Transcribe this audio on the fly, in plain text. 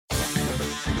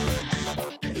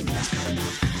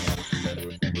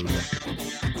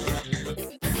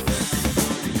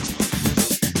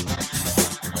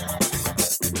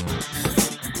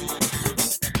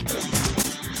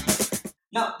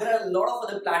Now, there are a lot of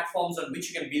other platforms on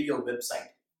which you can build your website.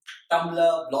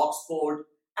 Tumblr, Blogspot,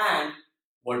 and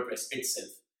WordPress itself.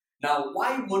 Now,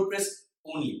 why WordPress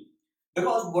only?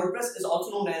 Because WordPress is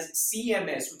also known as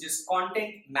CMS, which is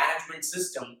Content Management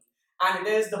System, and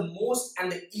it is the most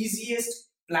and the easiest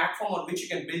platform on which you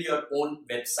can build your own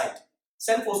website,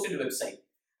 self-hosted website.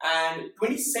 And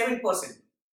 27%,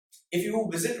 if you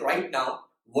visit right now,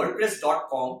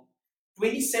 WordPress.com,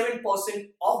 27%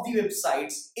 of the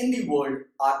websites in the world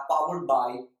are powered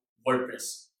by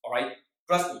WordPress. All right,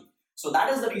 trust me. So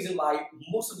that is the reason why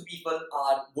most of the people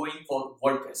are going for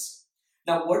WordPress.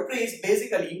 Now, WordPress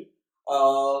basically,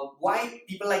 why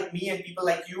people like me and people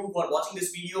like you who are watching this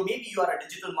video, maybe you are a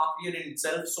digital marketer in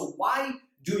itself. So why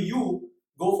do you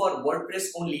go for WordPress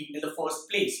only in the first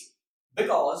place?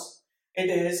 Because it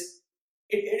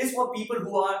is for people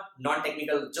who are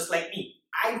non-technical, just like me.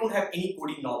 I don't have any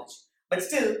coding knowledge, but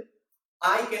still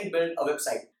I can build a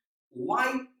website.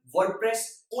 Why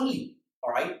WordPress only?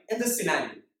 All right, in this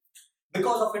scenario,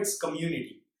 because of its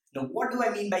community. Now, what do I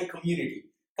mean by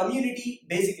community? Community,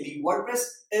 basically, WordPress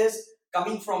is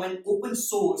coming from an open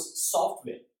source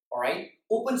software. All right,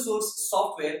 open source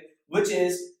software which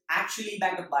is actually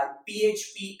backed up by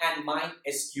PHP and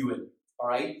MySQL. All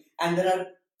right, and there are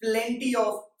plenty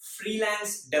of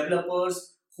freelance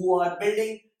developers who are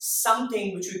building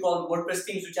something which we call WordPress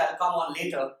themes, which I'll come on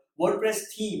later. WordPress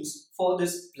themes for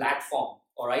this platform.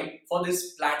 All right, for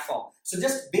this platform. So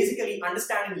just basically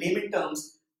understand in layman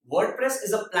terms, WordPress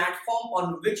is a platform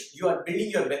on which you are building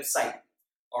your website.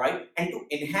 All right, and to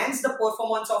enhance the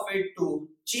performance of it, to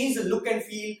change the look and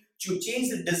feel, to change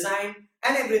the design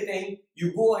and everything,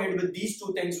 you go ahead with these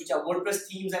two things, which are WordPress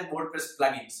themes and WordPress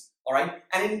plugins. All right,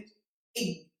 and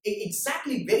in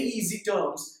exactly very easy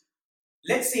terms,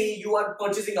 let's say you are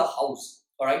purchasing a house.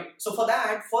 All right, so for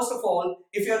that, first of all,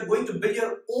 if you are going to build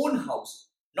your own house,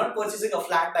 not purchasing a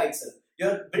flat by itself,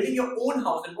 you're building your own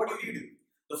house, then what do?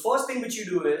 The first thing which you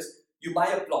do is you buy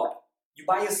a plot, you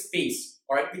buy a space,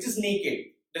 all right, which is naked.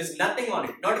 There's nothing on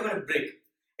it, not even a brick.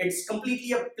 It's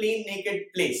completely a plain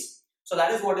naked place. So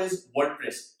that is what is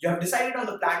WordPress. You have decided on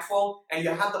the platform and you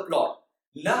have the plot.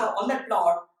 Now on that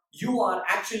plot, you are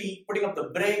actually putting up the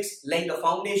bricks, laying the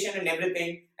foundation and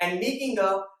everything, and making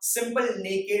a simple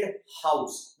naked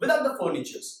house without the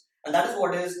furnitures. And that is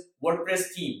what is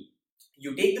WordPress theme.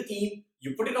 You take the theme,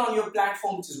 you put it on your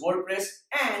platform, which is WordPress,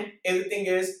 and everything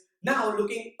is now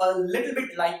looking a little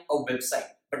bit like a website.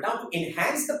 But now to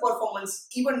enhance the performance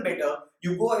even better,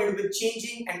 you go ahead with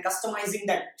changing and customizing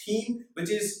that theme, which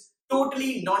is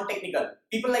totally non-technical.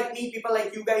 People like me, people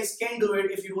like you guys can do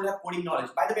it if you don't have coding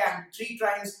knowledge. By the way, I'm 3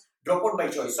 times dropout by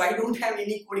choice, so I don't have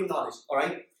any coding knowledge. All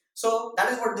right. So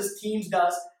that is what this themes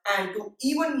does. And to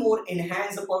even more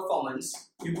enhance the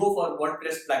performance, you go for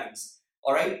WordPress plugins.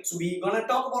 All right. So we're gonna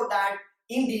talk about that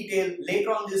in detail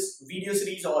later on this video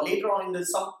series, or later on in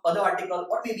some other article,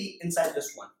 or maybe inside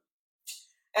this one.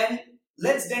 And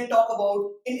let's then talk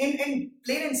about, in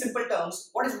plain and simple terms,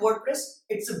 what is WordPress?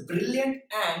 It's a brilliant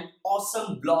and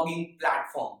awesome blogging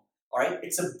platform. All right,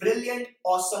 it's a brilliant,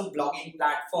 awesome blogging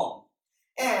platform.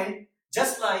 And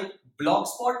just like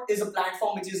Blogspot is a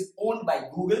platform which is owned by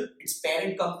Google, its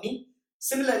parent company.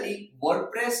 Similarly,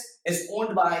 WordPress is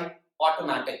owned by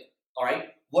Automatic. All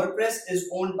right, WordPress is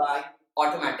owned by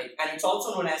Automatic, and it's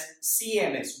also known as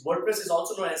CMS. WordPress is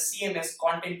also known as CMS,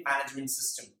 Content Management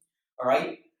System. All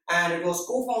right, and it was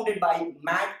co-founded by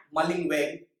Matt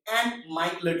Mullenweg and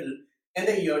Mike Little in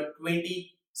the year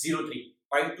 2003,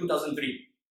 right, 2003.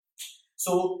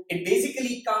 So it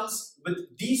basically comes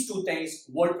with these two things,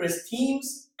 WordPress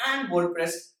themes and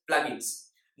WordPress plugins.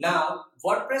 Now,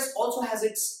 WordPress also has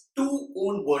its two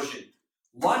own versions.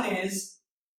 One is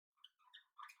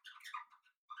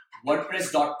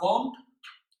WordPress.com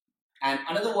and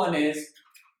another one is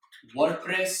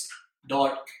WordPress.org.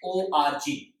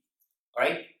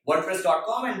 Right,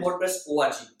 WordPress.com and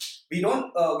WordPress.org. We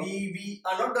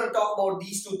are not going to talk about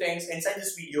these two things inside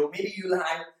this video. Maybe you will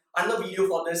have another video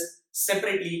for this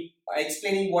separately,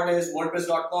 explaining what is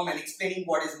WordPress.com and explaining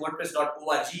what is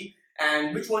WordPress.org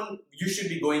and which one you should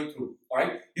be going through. All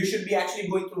right, you should be actually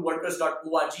going through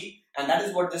WordPress.org, and that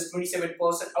is what this 27%,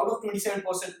 out of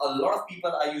 27%, a lot of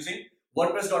people are using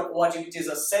WordPress.org, which is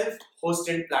a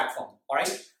self-hosted platform. All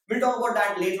right, we'll talk about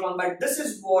that later on, but this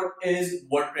is what is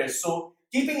WordPress. So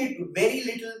keeping it very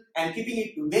little and keeping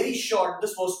it very short,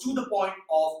 this was to the point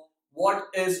of what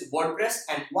is WordPress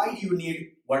and why do you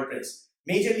need WordPress.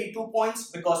 Majorly 2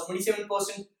 points, because 27%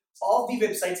 of the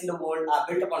websites in the world are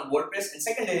built upon WordPress, and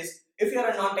second is, if you are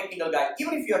a non-technical guy,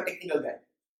 even if you are a technical guy,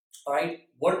 all right,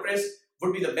 WordPress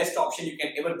would be the best option you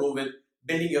can ever go with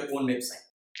building your own website.